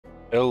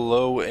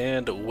Hello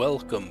and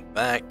welcome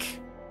back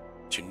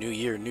to New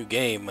Year, New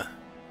Game.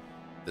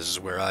 This is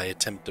where I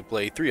attempt to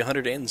play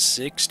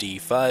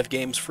 365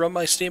 games from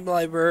my Steam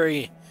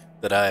library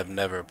that I have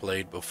never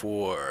played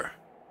before.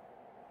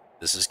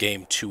 This is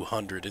game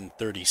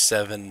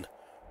 237,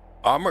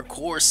 Armored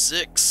Core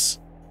 6,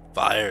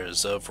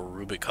 Fires of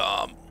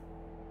Rubicon.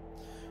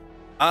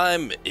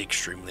 I'm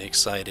extremely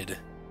excited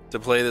to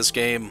play this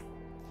game.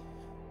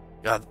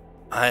 God,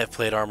 I have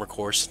played Armored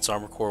Core since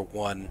Armored Core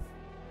 1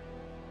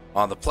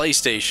 on the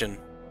PlayStation,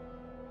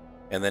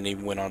 and then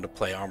even went on to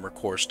play Armored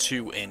Core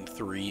 2 and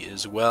 3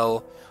 as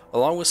well,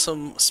 along with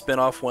some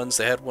spin-off ones.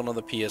 They had one on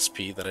the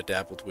PSP that I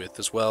dabbled with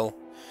as well.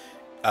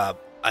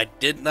 I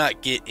did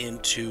not get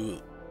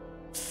into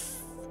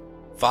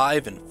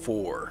 5 and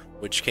 4,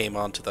 which came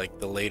onto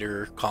like the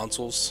later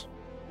consoles,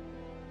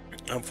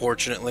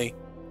 unfortunately.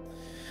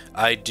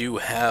 I do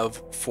have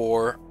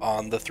 4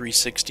 on the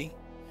 360.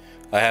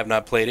 I have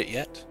not played it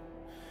yet.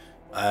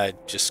 I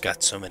just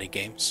got so many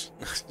games.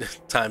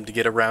 Time to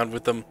get around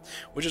with them,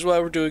 which is why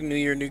we're doing New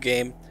Year, New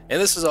Game.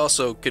 And this is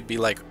also could be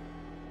like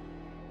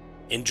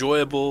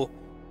enjoyable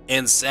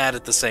and sad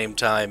at the same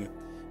time,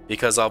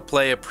 because I'll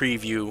play a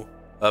preview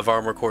of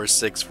Armored Core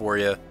 6 for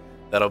you.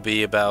 That'll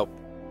be about,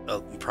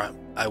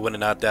 I would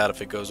not doubt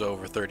if it goes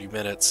over 30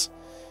 minutes.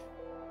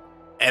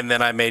 And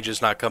then I may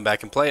just not come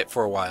back and play it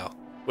for a while,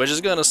 which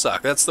is gonna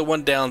suck. That's the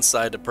one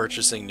downside to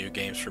purchasing new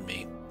games for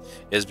me,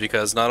 is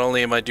because not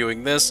only am I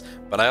doing this,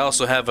 but I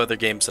also have other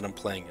games that I'm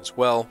playing as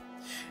well.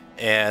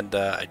 And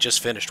I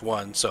just finished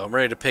one, so I'm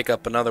ready to pick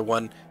up another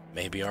one.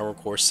 Maybe Armored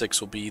Core 6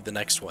 will be the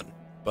next one.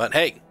 But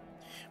hey,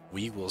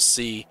 we will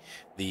see.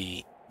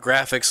 The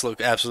graphics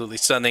look absolutely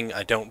stunning.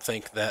 I don't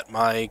think that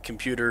my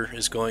computer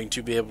is going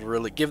to be able to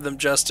really give them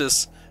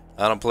justice.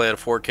 I don't play at a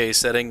 4K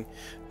setting.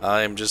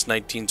 I am just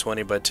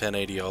 1920 by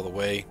 1080 all the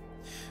way.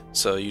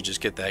 So you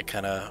just get that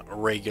kind of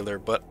regular,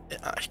 but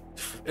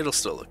it'll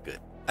still look good.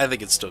 I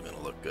think it's still going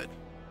to look good.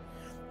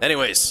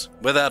 Anyways,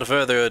 without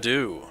further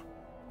ado,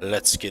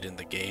 let's get in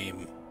the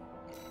game.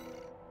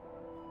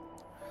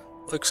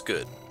 Looks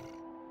good.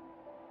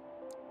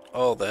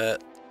 All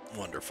that.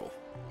 Wonderful.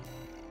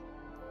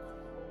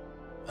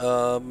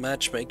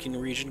 Matchmaking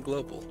region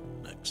global.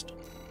 Next.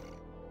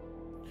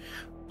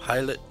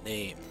 Pilot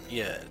name.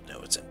 Yeah,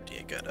 no, it's empty.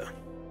 I gotta...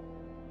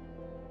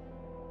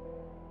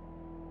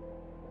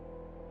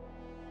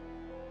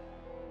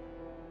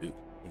 Ooh,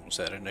 almost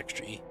added an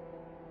extra E.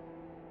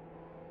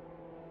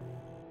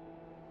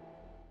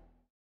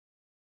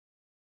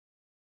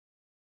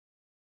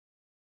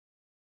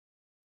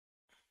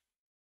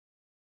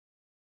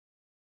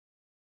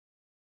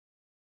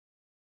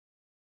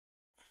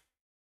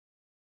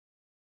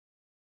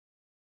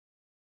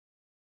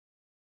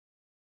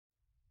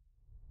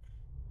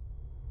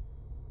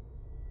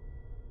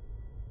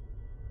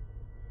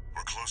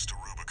 We're close to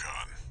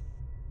Rubicon.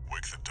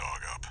 Wake the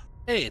dog up.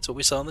 Hey, it's what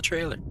we saw in the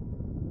trailer.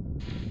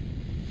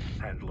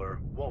 Handler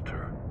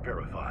Walter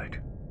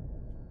verified.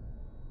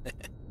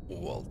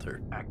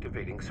 Walter.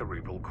 Activating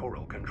cerebral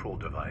coral control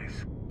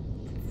device.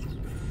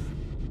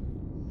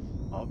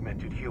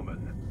 Augmented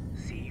human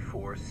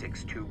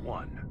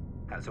C4621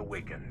 has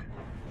awakened.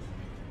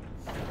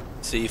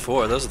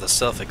 C4, those are the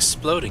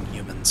self-exploding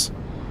humans.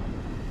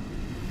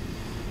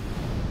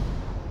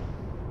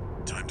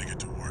 Time to get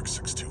to work,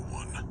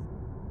 621.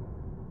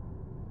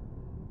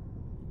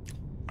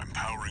 I'm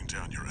powering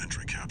down your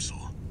entry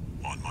capsule.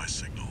 On my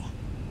signal.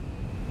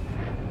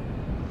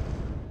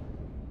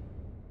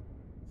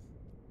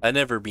 I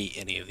never beat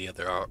any of the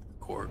other Armored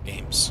Core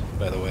games,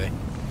 by the way.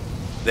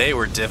 They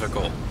were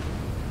difficult.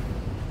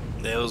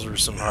 Those were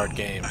some hard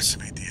games.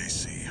 Activate the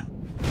AC.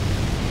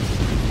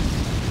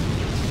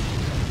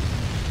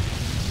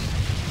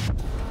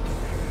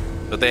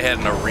 But they had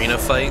an arena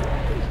fight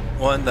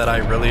one that I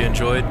really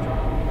enjoyed,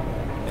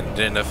 and it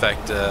didn't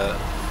affect,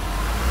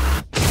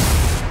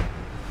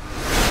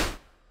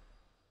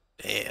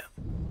 Damn.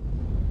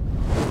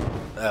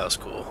 That was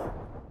cool.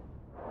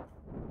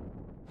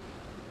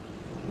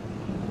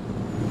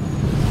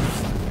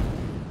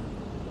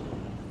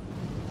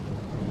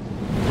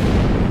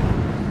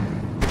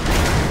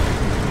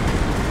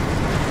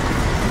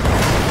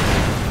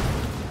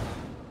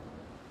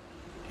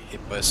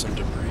 Hit by some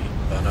debris.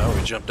 Oh no,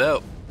 we jumped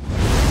out.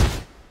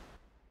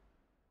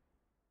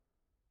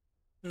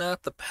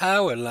 Not the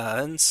power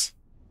lines.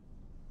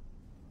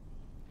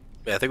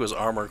 Yeah, I think it was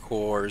Armored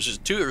Core.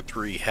 Just 2 or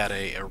 3 had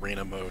a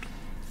arena mode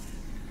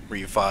where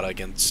you fought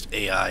against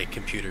AI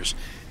computers,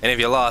 and if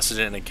you lost, it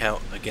didn't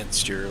count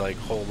against your like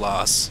whole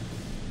loss,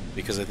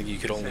 because I think you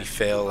could only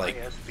fail like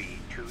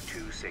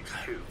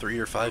 3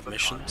 or 5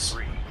 missions,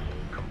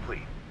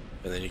 Complete.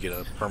 and then you get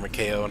a perma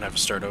KO and have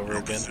to start over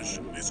Your again.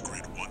 position is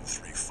grid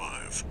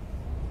 135.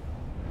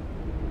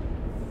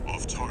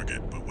 Off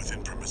target, but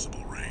within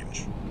permissible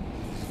range.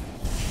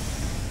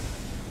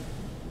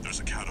 There's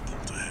a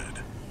catapult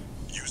ahead.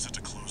 Use it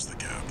to close the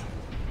gap.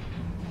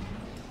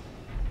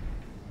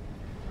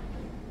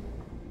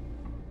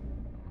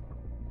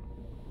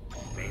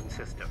 Main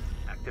system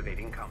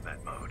activating combat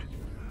mode.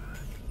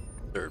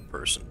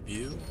 Third-person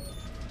view.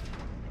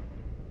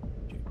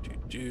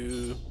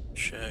 do.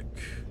 Check.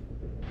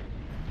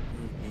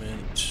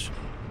 Movement.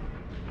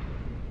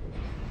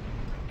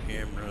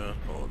 Camera.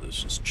 All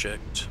this is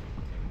checked.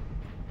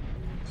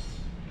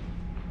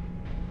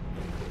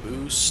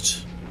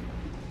 Boost.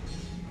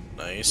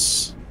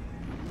 Nice.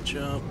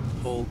 Jump.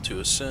 Hold to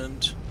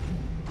ascend.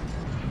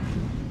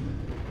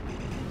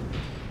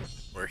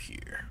 We're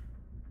here.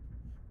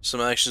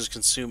 Some actions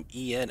consume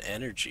EN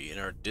energy and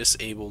are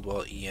disabled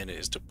while EN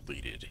is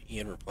depleted.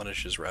 EN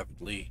replenishes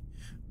rapidly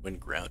when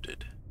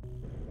grounded.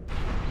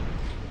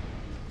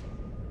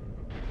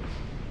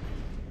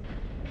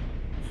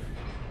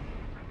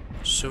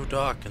 So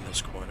dark in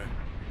this corner.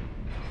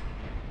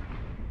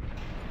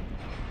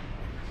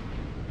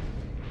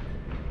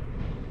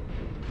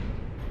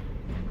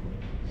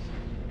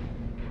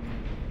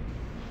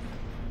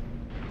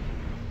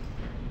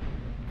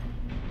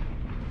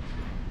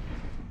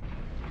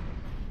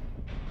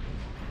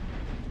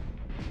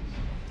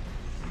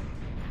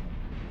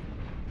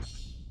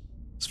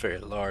 It's a very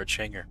large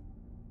hangar.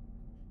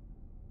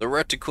 The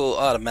reticle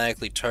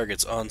automatically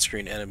targets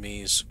on-screen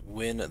enemies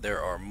when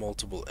there are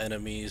multiple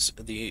enemies.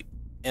 The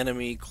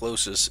enemy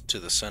closest to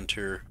the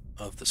center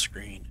of the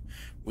screen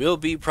will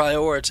be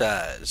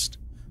prioritized.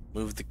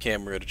 Move the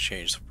camera to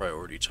change the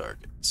priority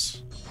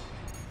targets.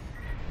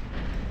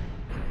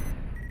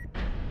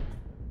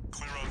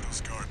 Clear out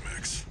those guard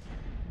mechs.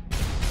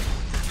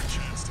 Perfect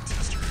chance to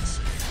test your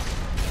AC.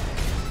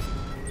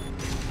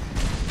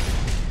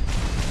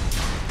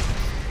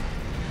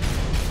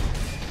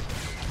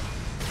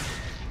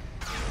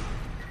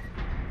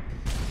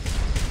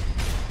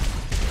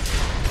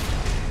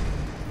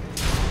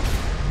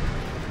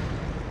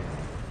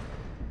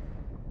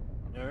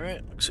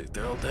 Alright, looks like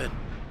they're all dead.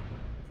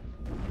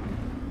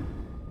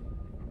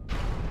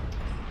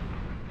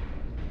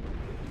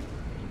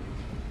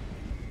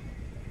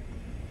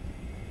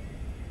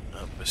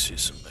 Oh, I see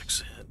some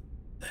mechs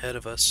ahead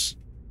of us.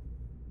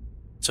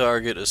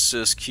 Target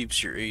assist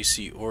keeps your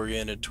AC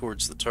oriented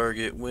towards the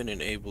target. When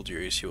enabled,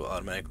 your AC will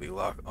automatically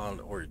lock on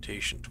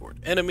orientation toward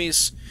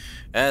enemies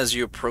as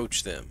you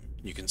approach them.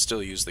 You can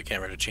still use the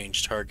camera to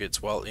change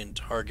targets while in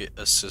target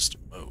assist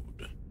mode.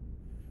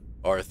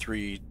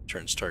 R3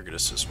 turns target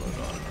assist mode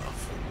on and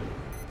off.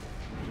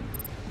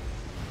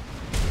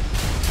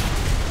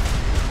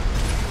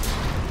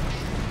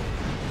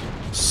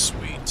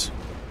 Sweet.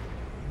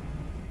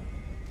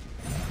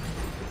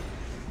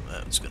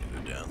 That's gonna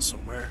go down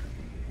somewhere.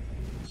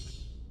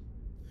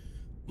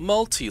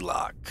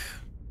 Multi-lock.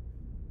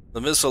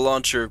 The missile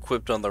launcher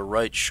equipped on the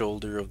right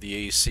shoulder of the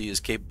AC is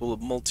capable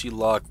of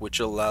multi-lock, which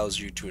allows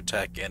you to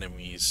attack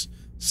enemies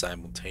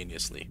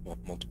simultaneously. Well,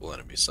 multiple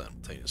enemies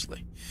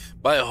simultaneously.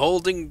 By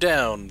holding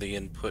down the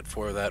input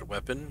for that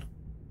weapon.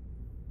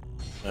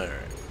 Alright.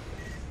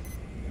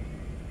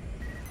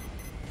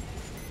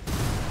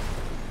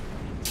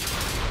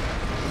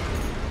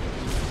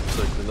 Looks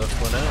like we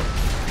left one out.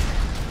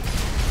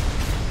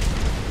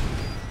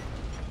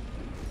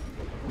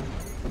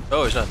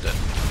 Oh, he's not dead.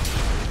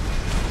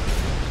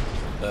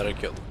 Thought I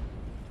killed him.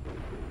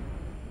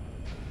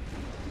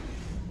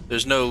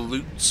 There's no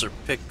loots or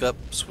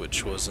pickups,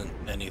 which wasn't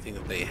anything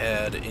that they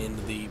had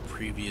in the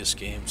previous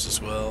games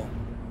as well.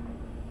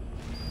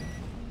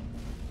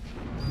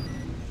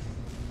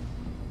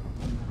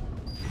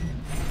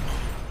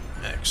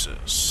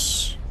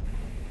 Access.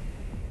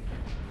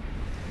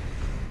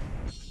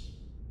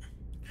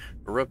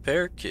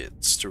 Repair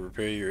kits to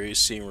repair your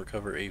AC and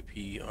recover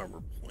AP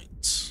armor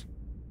points.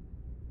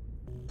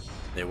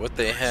 Yeah, what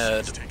they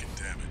had Taking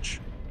damage.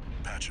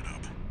 Patch it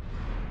up.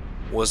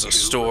 was a 2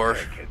 store,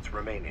 repair kits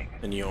remaining.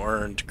 and you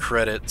earned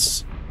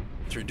credits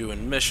through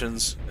doing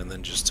missions, and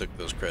then just took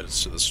those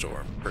credits to the store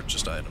and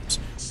purchased items.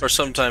 Or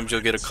sometimes you'll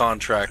get a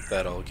contract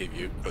that'll give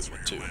you That's where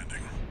equipment you're too.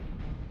 landing.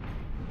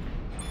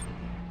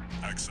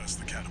 Access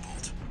the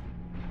catapult.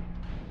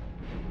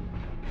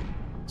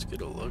 Let's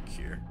get a look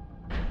here.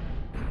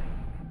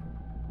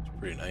 It's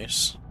pretty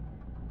nice.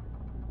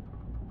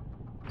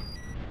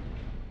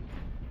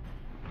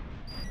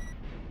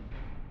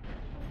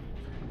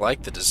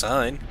 Like the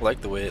design,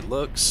 like the way it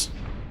looks.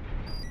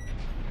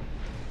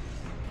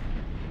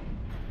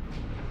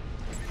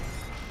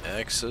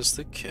 Access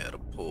the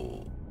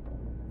catapult.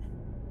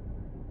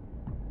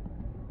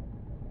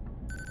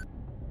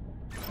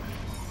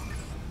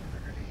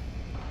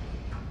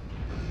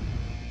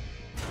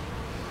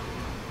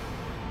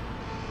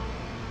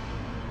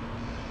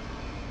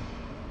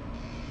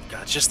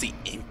 God, just the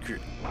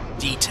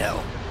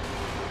detail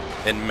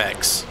in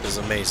mechs is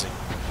amazing.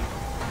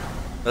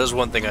 That was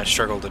one thing I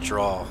struggled to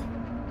draw,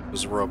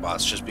 was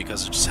robots, just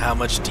because of just how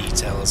much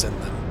detail is in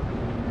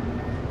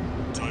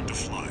them. Time to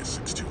fly,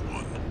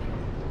 621.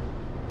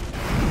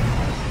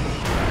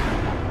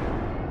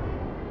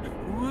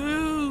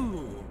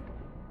 Woo!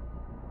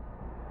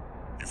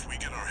 If we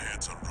get our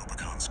hands on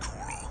Rubicon's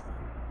coral,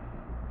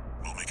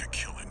 we'll make a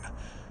killing.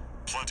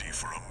 Plenty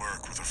for a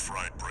merc with a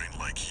fried brain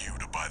like you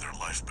to buy their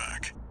life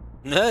back.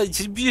 Said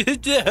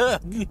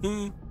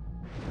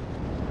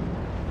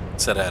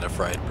I had a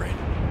fried brain.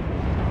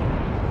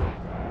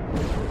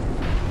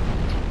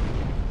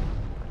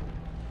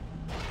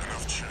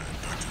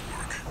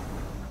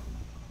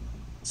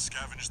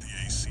 Change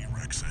the AC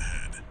Rex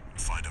ahead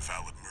and find a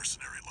valid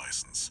mercenary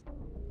license.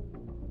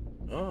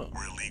 Oh,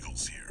 We're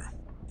illegals here.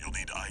 You'll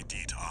need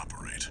ID to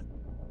operate.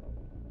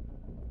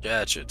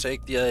 gotcha.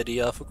 Take the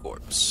ID off a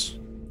corpse.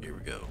 Here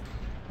we go.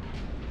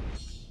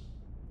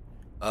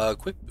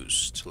 Quick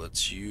boost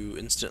lets you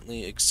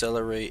instantly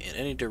accelerate in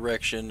any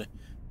direction,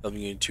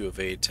 helping you to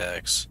evade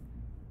attacks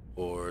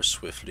or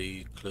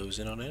swiftly close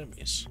in on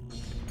enemies.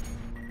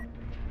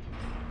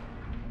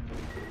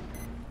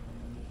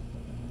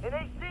 An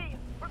AC?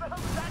 Where the hell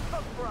did that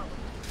come from?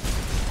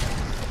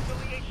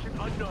 Affiliation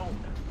unknown.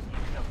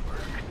 It's gonna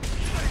work.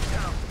 Shut it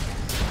down.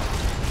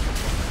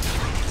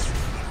 Robots from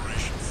the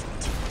Liberation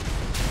Front.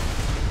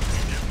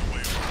 They'll get in the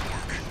way of our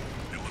work.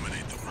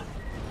 Eliminate them.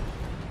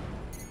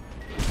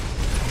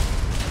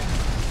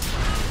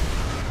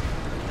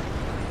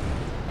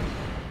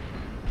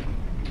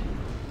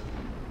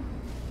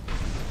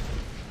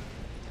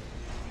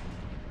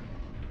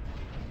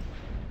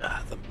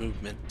 The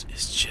movement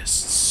is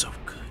just so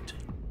good.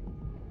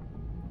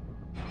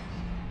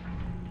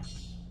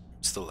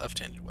 It's the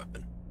left-handed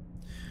weapon.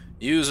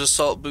 Use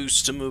assault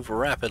boost to move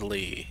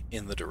rapidly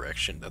in the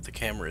direction that the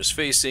camera is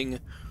facing,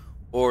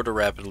 or to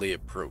rapidly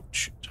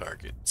approach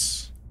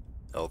targets.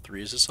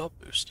 L3 is assault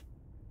boost.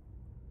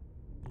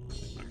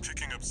 I'm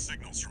picking up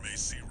signals from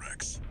AC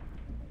Rex.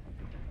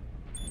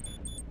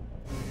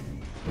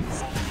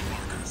 Follow the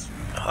markers.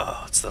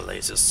 Oh, it's the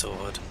laser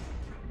sword.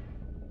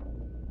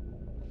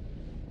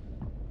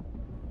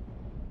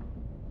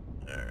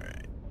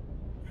 Alright.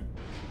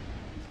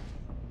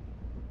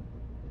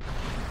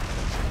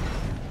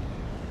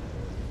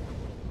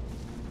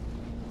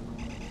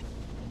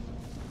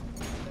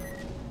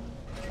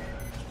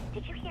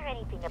 Did you hear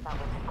anything about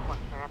what the corps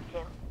are up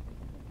to?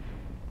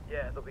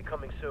 Yeah, they'll be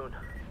coming soon.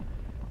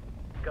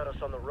 Got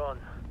us on the run.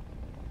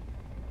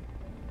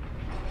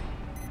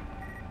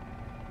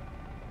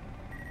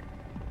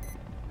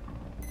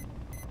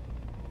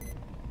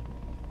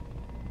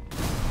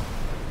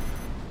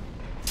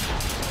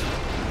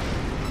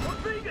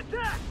 We're being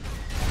attacked!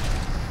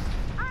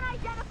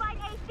 Unidentified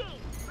AC!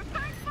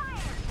 Return fire!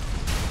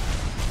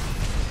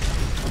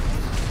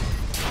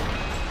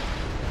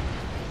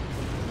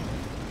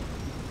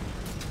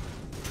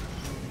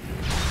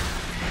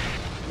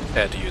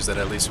 Had to use that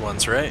at least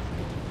once, right?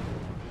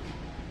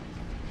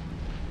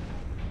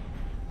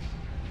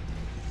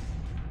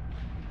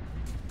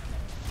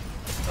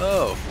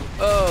 Oh,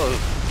 oh,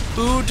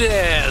 who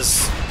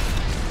dares?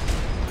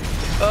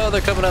 Oh,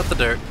 they're coming out the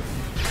dirt.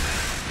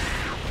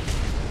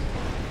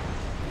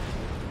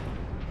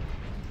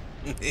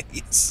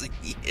 yes,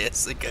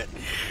 yes, I got.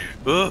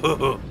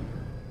 Ooh.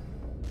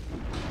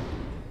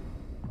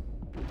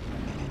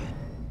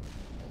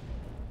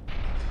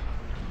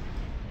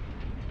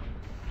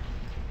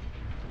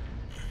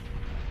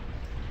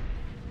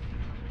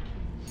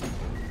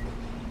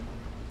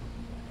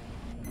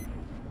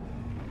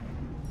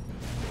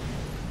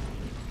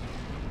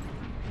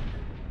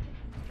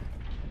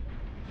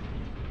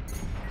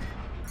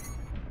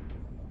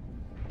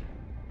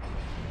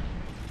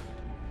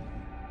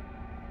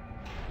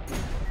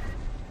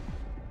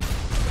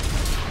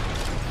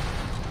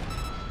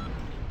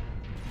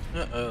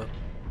 Uh-oh.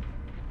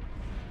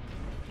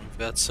 We've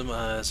got some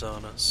eyes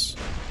on us.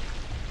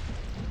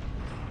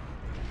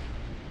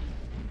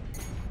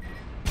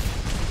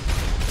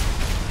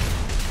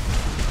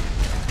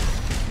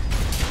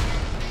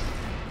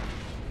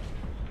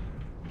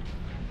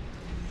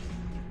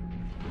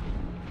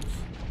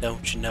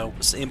 Don't you know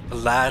it's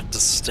impolite to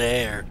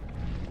stare?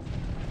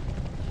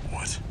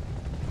 What?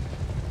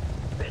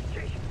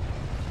 Bitchy!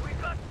 We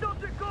got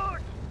something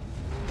good!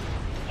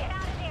 Get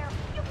out of there!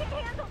 You can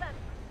handle them!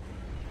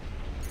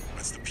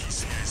 That's the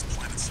PCA's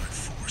planetside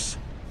force.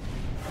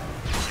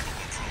 Keep a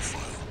low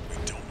profile. We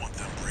don't want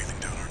them breathing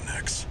down our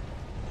necks.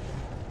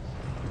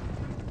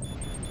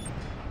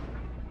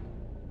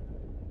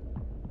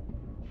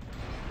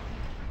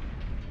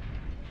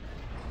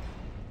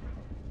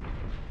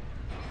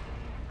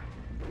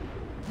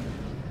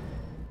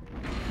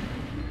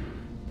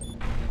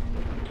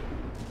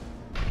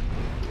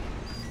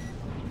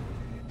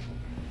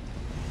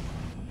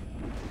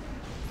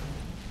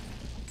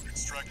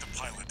 Extract the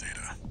pilot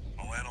data.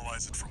 I'll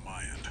analyze it from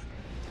my end.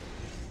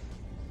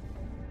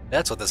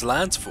 That's what this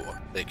line's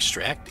for. The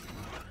extracting.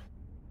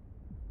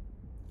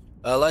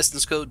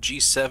 License code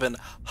G7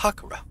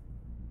 Hakura.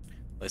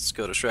 License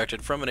code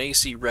extracted from an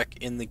AC wreck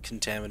in the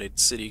contaminated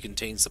city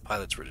contains the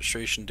pilot's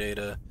registration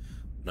data,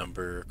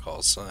 number,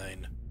 call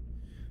sign.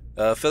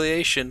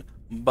 Affiliation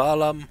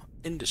Balam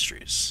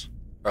Industries.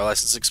 Our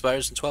license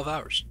expires in 12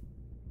 hours.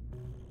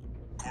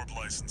 Corp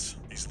license.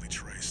 Easily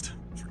traced.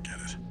 Forget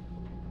it.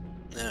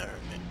 Alright.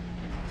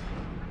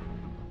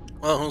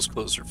 Well, who's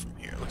closer from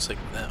here? Looks like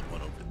that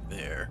one over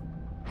there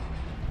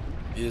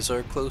is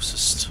our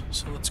closest,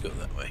 so let's go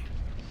that way.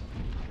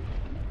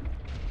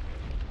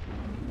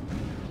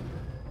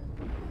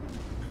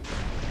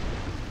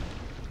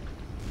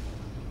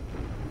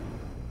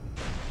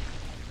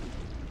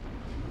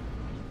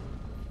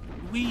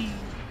 Whee!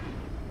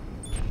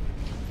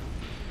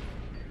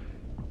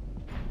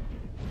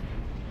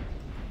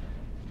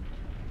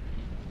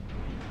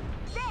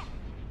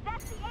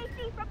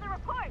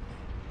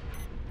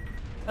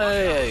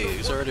 Hey,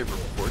 there's already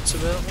reports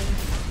about me?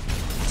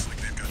 Looks like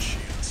they've got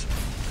shields.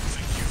 I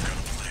think you've got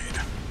a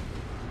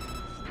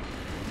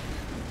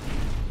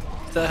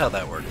blade. Is that how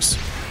that works?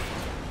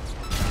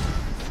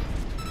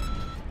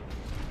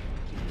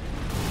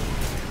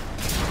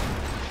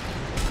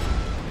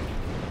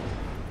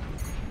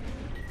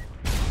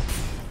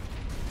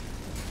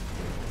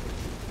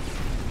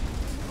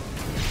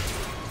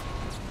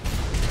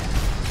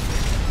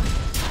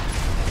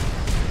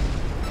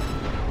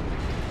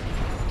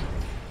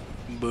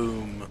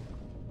 Boom.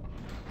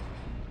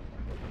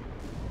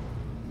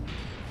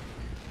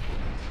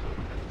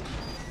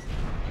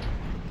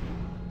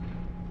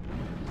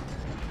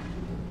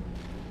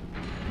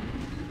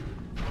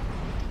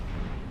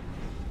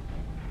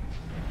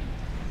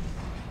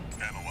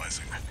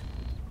 Analyzing.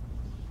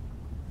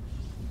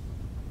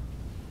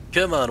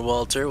 Come on,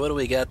 Walter, what do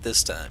we got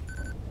this time?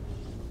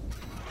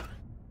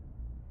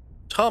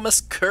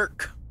 Thomas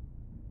Kirk.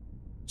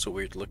 It's a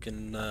weird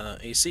looking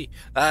AC.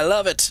 I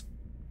love it!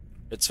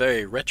 It's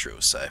very retro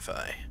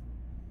sci-fi.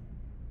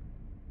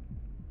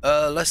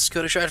 Let's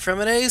go to shot from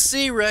an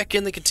AC wreck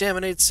in the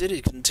contaminated city.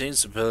 It contains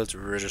some pellets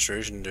of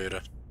registration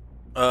data.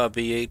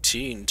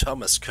 B18,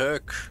 Thomas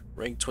Kirk,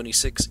 rank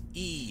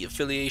 26E,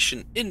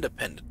 affiliation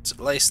independent.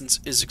 License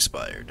is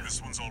expired.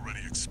 This one's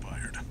already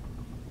expired.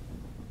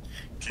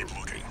 Keep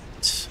looking.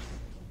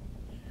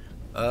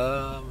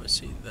 I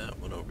see that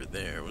one over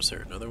there. Was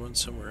there another one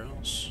somewhere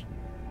else?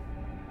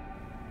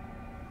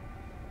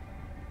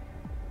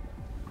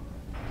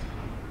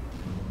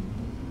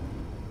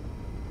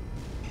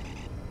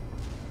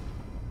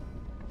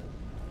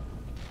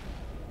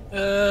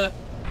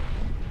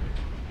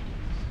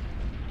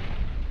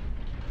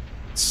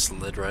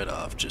 Slid right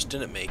off, just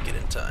didn't make it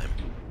in time.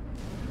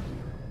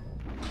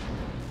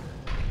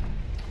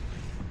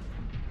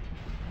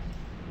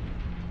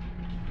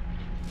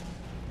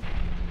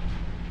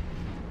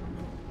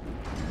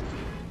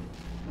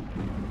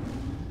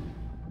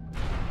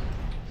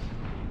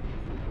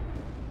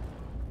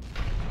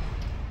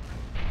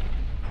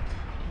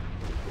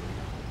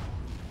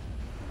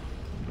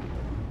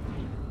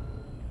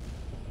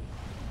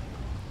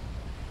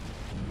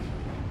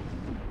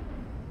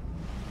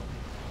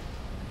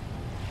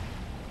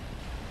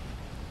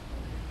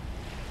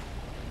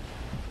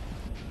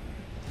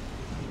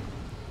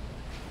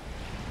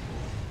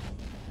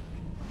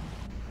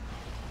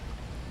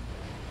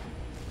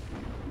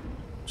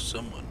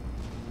 Someone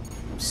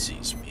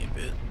sees me a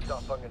bit.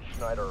 Stoffung and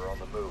Schneider are on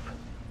the move.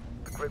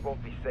 The grid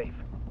won't be safe.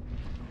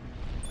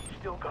 We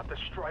still got the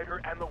Strider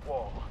and the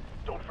wall.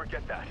 Don't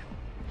forget that.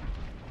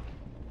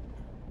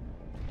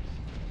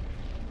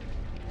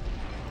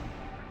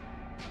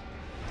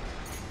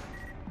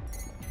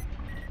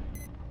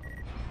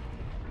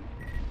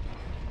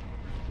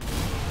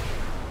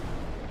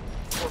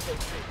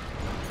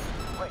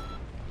 Wait,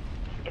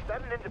 is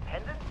that an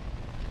independent?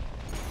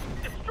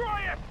 Destroy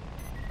it!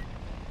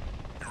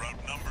 You're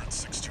outnumbered,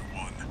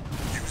 621.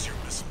 Use your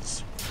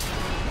missiles.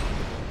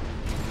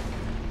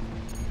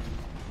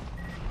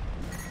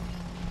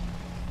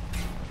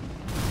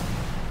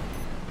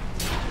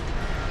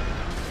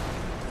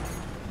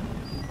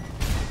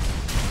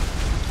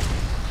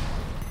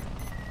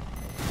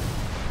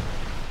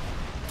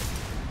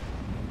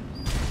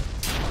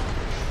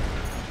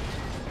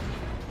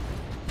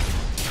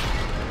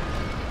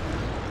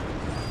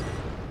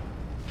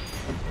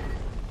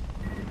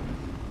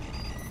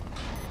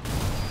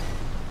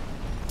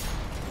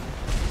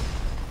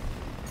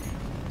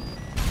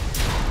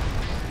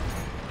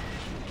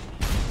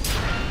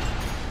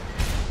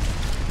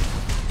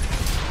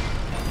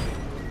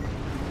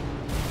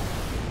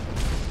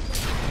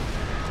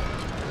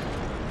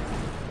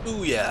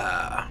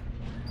 Booyah!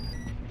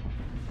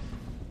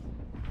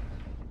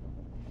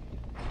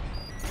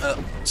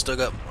 Oh, still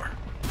got more.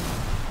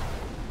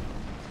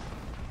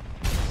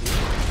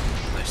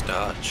 Nice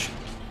dodge.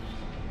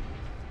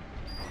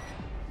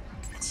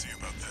 Let's see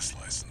about this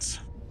license.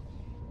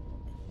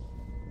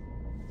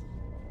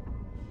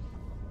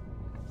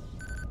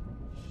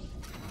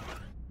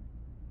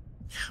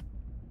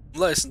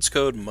 License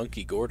code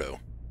Monkey Gordo.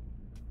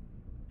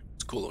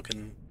 It's a cool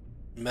looking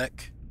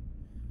mech.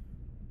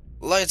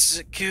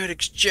 License code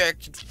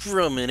extracted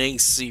from an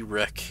AC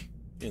wreck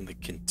in the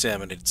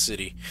contaminated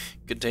city.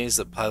 Contains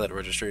the pilot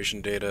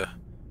registration data.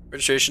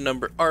 Registration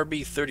number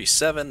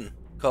RB37.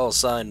 Call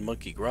sign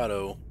Monkey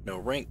Grotto. No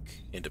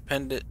rank.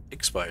 Independent.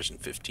 Expires in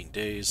 15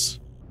 days.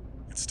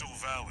 It's still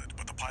valid,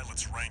 but the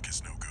pilot's rank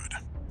is no good.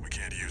 We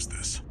can't use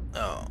this.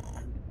 Oh.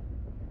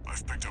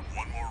 I've picked up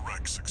one more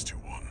wreck,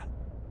 621.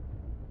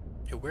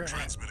 Hey, where am I?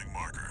 Transmitting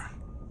marker.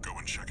 Go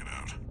and check it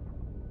out.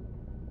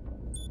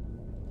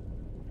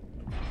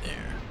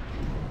 There.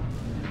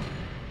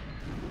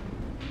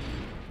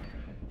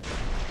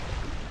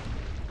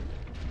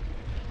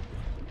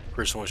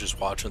 Person was just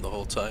watching the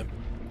whole time.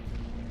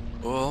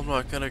 Well, I'm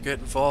not gonna get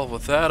involved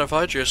with that if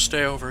I just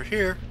stay over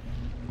here.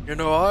 You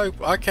know,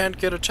 I can't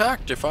get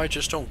attacked if I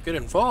just don't get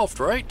involved,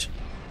 right?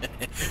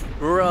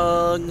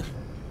 Wrong.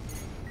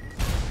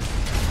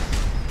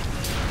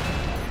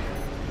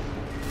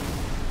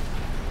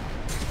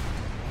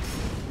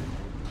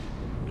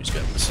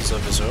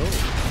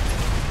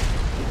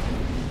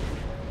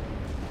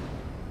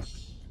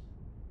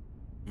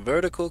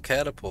 Vertical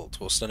catapult.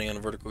 While standing on a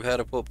vertical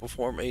catapult,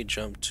 perform a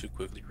jump to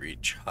quickly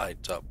reach high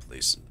top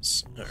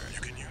places. Alright.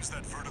 You can use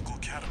that vertical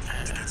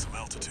catapult to get some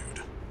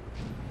altitude.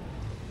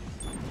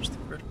 Where's the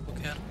vertical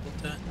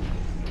catapult at?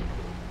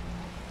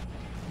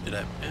 Did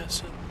I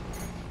pass it?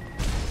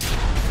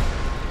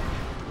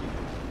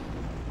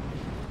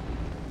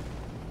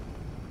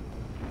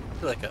 I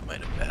feel like I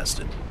might have passed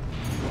it.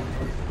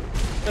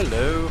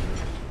 Hello.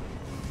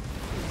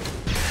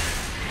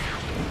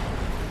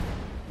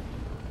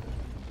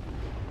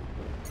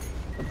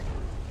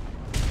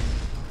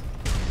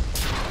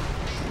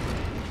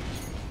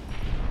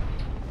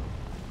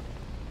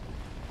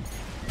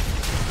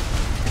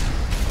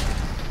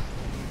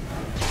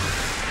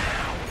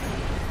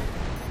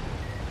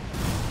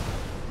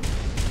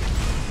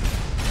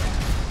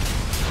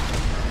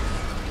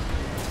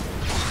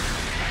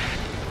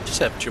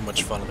 Have too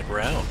much fun on the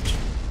ground.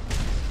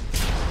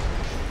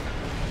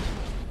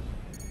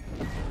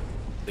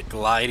 The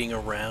gliding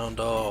around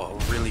all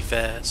really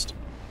fast.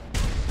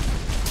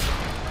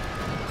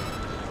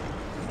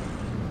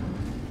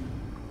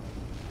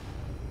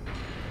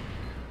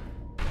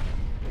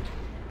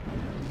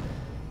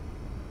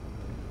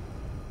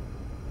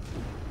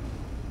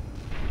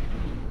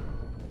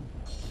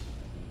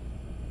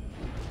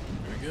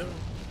 There we go.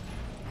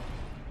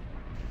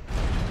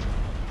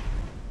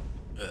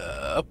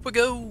 Up we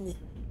go!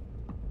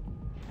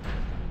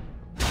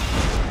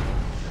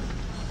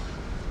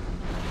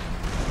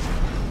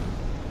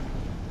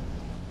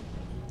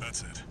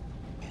 That's it.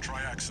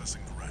 Try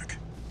accessing the rack.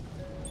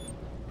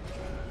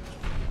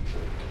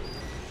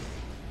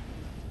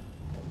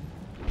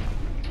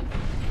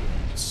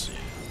 Let's see.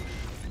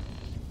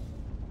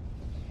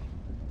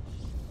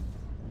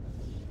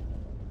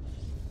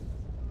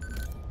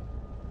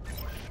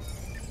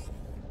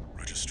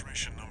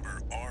 Registration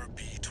number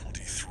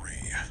RB23.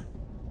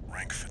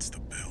 Rank fits the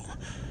bill.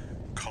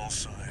 Call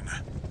sign.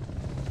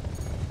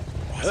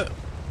 Oh.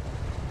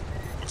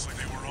 Looks like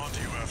they were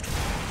onto you after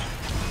all.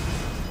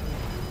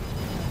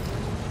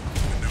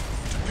 In no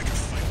mood to pick a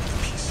fight with the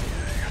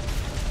PCA.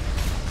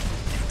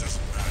 But it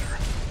doesn't matter.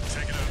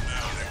 Take it out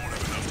now, they won't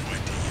have enough to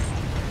ID you.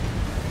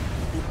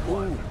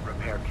 One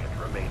repair kit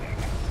remaining.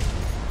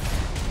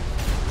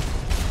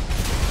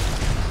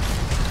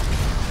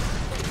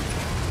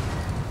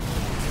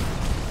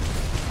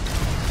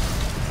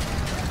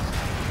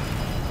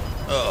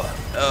 Oh,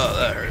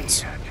 that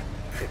hurts. At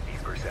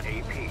 50%.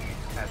 AP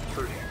at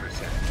 30%.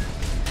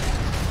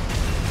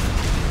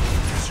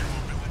 Use your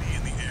mobility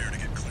in the air to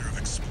get clear of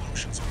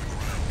explosions on the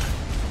ground.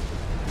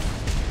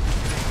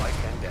 Light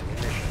and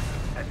ammunition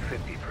at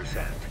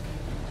 50%.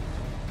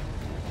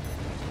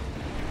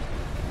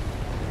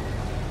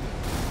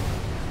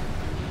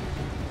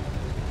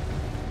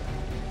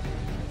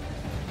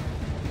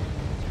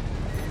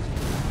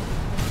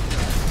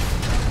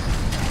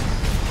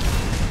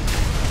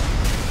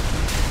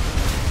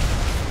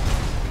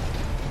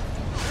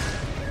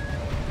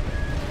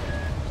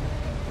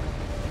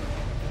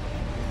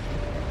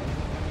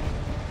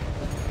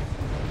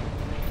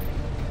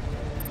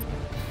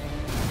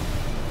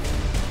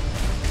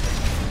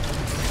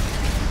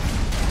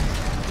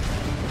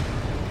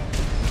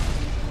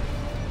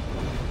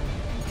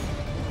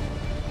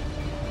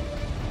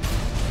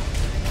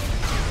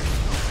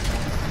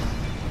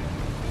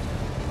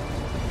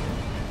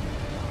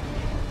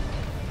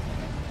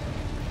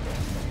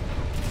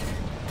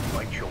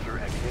 Light shoulder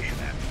ammunition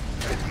at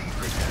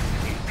 50%.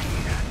 AP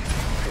at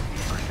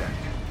 50%.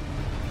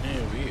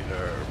 And we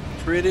are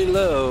pretty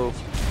low.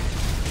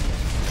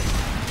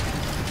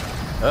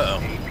 Uh-oh.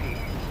 AP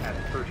at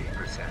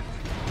 30%.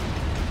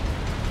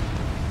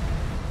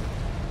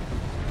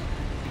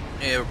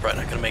 Yeah, we're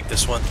probably not gonna make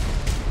this one.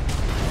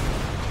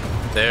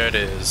 There it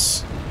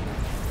is.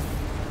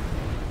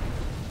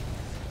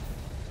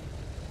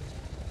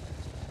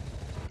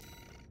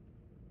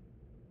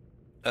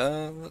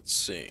 Let's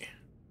see.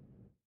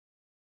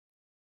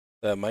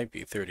 That might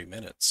be 30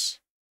 minutes.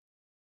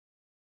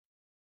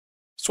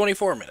 It's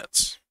 24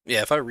 minutes.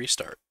 Yeah, if I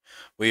restart.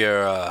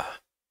 We're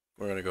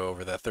gonna go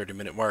over that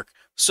 30-minute mark.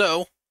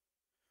 So,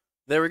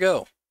 there we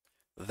go.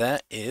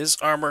 That is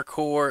Armored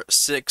Core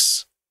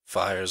 6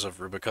 Fires of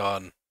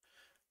Rubicon.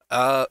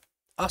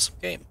 Awesome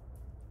game.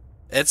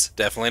 It's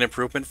definitely an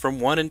improvement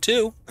from 1 and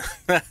 2.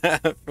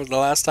 For the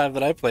last time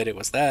that I played it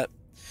was that.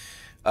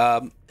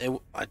 It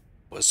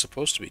was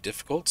supposed to be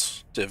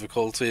difficult.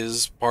 Difficult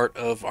is part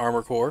of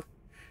Armored Core,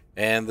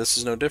 and this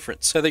is no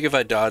different. So I think if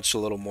I dodged a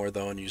little more,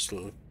 though, and used a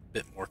little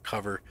bit more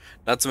cover.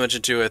 Not to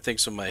mention, too, I think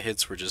some of my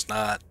hits were just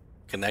not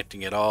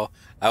connecting at all.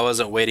 I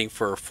wasn't waiting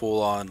for a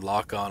full-on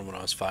lock-on when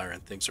I was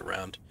firing things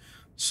around.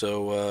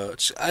 So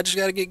I just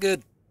got to get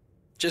good.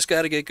 Just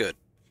got to get good.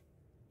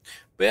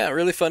 But yeah,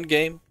 really fun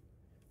game.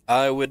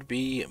 I would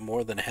be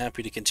more than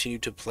happy to continue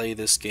to play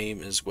this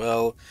game as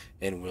well,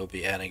 and we'll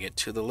be adding it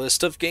to the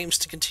list of games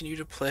to continue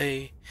to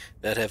play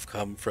that have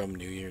come from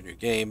New Year, New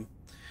Game.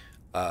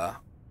 I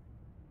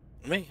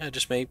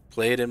just may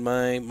play it in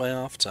my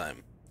off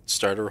time.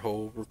 start a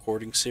whole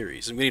recording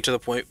series. I'm getting to the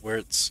point where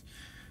it's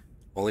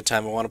only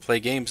time I want to play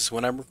games is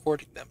when I'm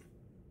recording them.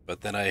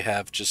 But then I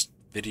have just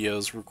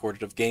videos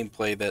recorded of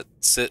gameplay that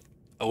sit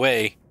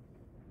away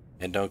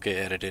and don't get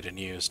edited and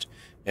used.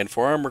 And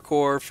for Armored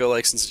Core, I feel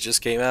like since it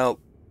just came out,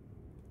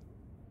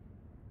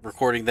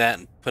 recording that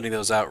and putting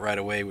those out right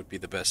away would be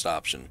the best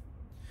option.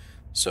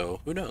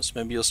 So, who knows,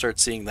 maybe you'll start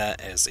seeing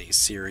that as a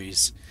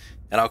series.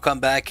 And I'll come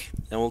back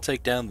and we'll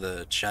take down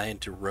the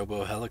giant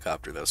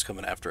robo-helicopter that was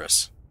coming after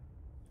us.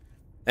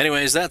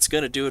 Anyways, that's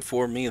going to do it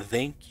for me.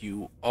 Thank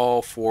you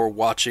all for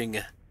watching,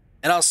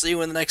 and I'll see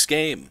you in the next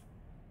game.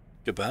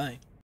 Goodbye.